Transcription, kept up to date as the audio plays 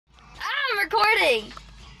recording.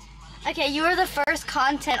 Okay, you are the first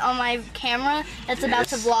content on my camera that's about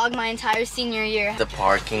to vlog my entire senior year. The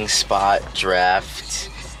parking spot draft.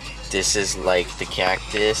 This is like the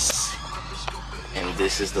cactus. And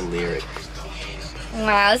this is the lyric.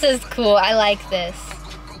 Wow, this is cool. I like this.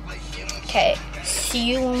 Okay,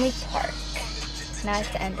 see you when we park. Now I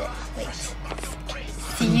have to end it. Wait.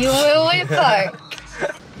 See you when we park.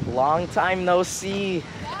 Long time no see.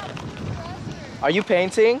 Are you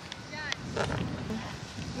painting?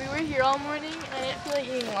 We were here all morning and I didn't feel like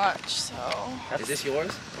eating lunch, so. Is this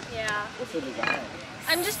yours? Yeah. What's the design?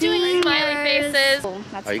 I'm just doing smiley faces. Oh,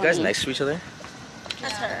 that's Are you guys funny. next to each other?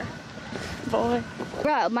 That's her. Boy.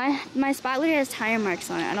 Bro, my spot literally has tire marks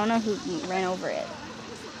on it. I don't know who ran over it.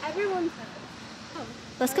 Everyone.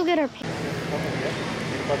 Let's go get our paint.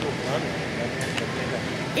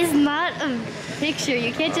 It's not a picture.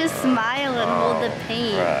 You can't just smile and hold the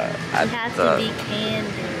paint. Bruh, It has to be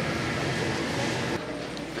candid.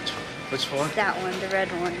 Which one? That one, the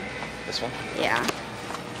red one. This one? Yeah.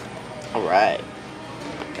 Alright.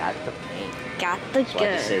 Got the paint. Got the So I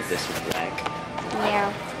just say goods. this was black.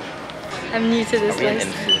 Yeah. I'm new to this Are we an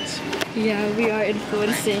lifestyle. influence? Yeah, we are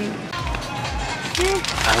influencing.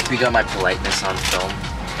 I hope you got my politeness on film.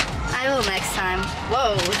 I will next time.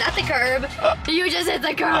 Whoa, is that the curb? You just hit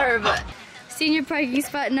the curb. Senior parking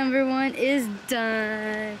spot number 1 is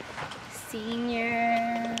done.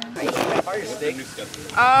 Senior. Are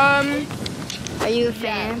you a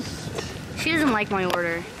fan? She doesn't like my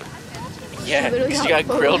order. Yeah, literally because you got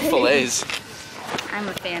got grilled fillets. I'm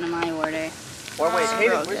a fan of my order. Or wait,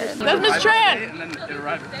 Real good. That's Miss Tran!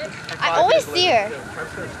 I always see her.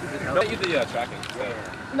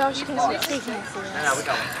 No, she can see us. She can't see us. No, we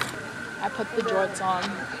got one. I put the jorts on.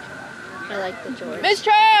 I like the George. Miss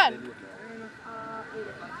Tran!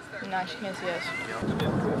 No, she can't see us.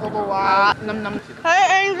 Bubble wow. Num num.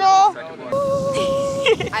 Hey, Angel!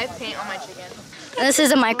 I have paint on my chicken. And this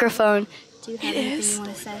is a microphone. Do you have anything you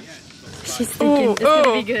want to say? She's thinking it's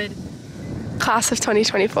gonna be good. Class of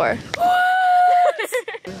 2024.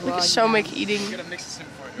 Look at Shomik eating.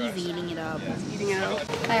 He's eating it up.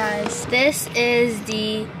 Hi guys, this is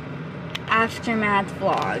the aftermath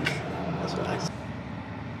vlog. That's what I said.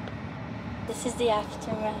 This is the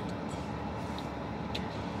aftermath.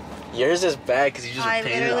 Yours is bad because you just I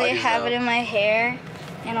painted it on literally have it yourself. in my hair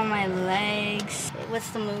and on my legs. What's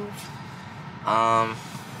the move?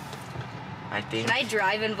 I think... Can I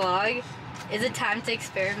drive and vlog? Is it time to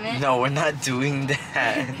experiment? No, we're not doing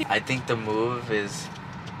that. I think the move is...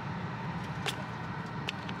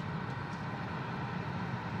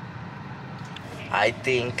 I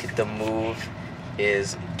think the move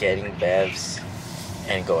is getting bevs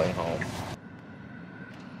and going home.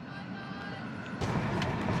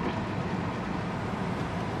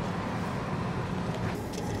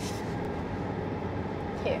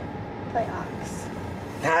 Here, play ox.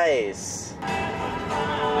 Nice. Wait,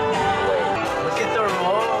 look at the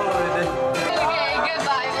road. Okay,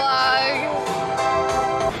 goodbye vlog.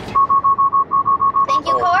 Thank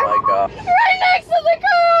you, Oh car. my god. Right next to the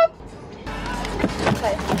cop.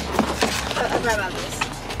 Okay. I'm right about this.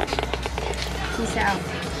 Peace out.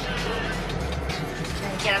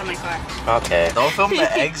 Okay, get out of my car. Okay. Don't film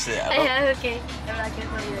the exit. Yeah, okay. I'm not gonna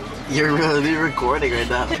tell you. You're really recording right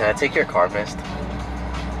now. Can I take your car, mist?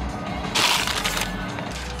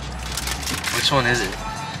 Which one is it?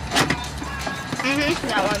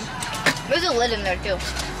 That one. There's a lid in there too.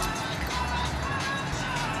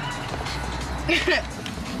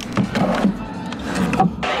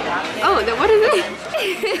 Oh, then what is it?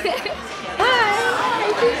 Hi.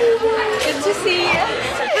 Good to see you.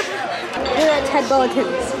 We're at Ted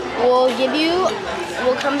Bulletin's. We'll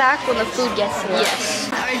come back when the food gets here. Yes.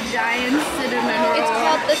 Our giant cinnamon roll. It's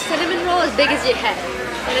called the cinnamon roll as big as your head.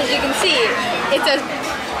 And as you can see, it's as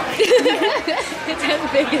it's as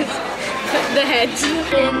big as the head.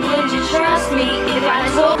 Would you trust me if I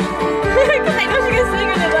told Because I know she's gonna sing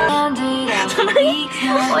it up.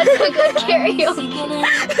 What is a good karaoke?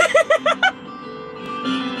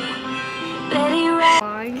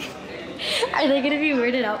 Vlog. Are they gonna be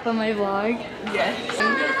weirded out by my vlog? Yes.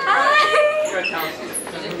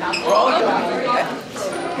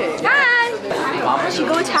 Hi! You should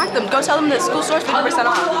go attack them. Go tell them that school store's 50%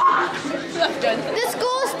 off. The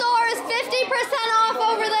school store is 50% off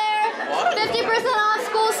over there. 50% off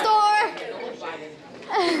school store.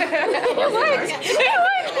 It worked! It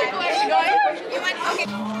worked! You went, okay.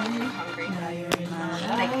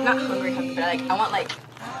 Like, not hungry, but like, I want like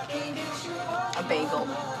a bagel.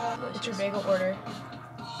 What's your bagel order?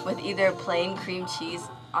 With either plain cream cheese,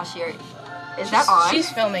 Ashir. Is that on? She's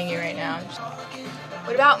filming you right now.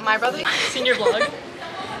 What about my brother? Senior vlog.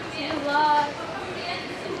 Senior vlog.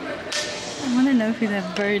 know who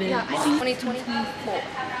that bird is. Yeah, 2024.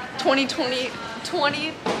 2020.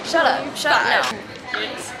 Shut up. Shut up now.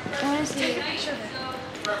 I want to see. Oh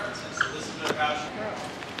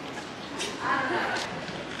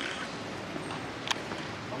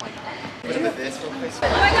my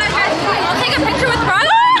god, guys, I'll take a picture with Rocky.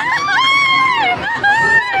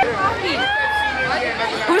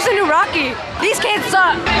 Who's the new Rocky? These kids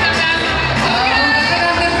suck.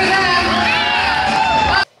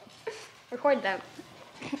 Record them.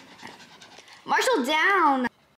 Marshall down.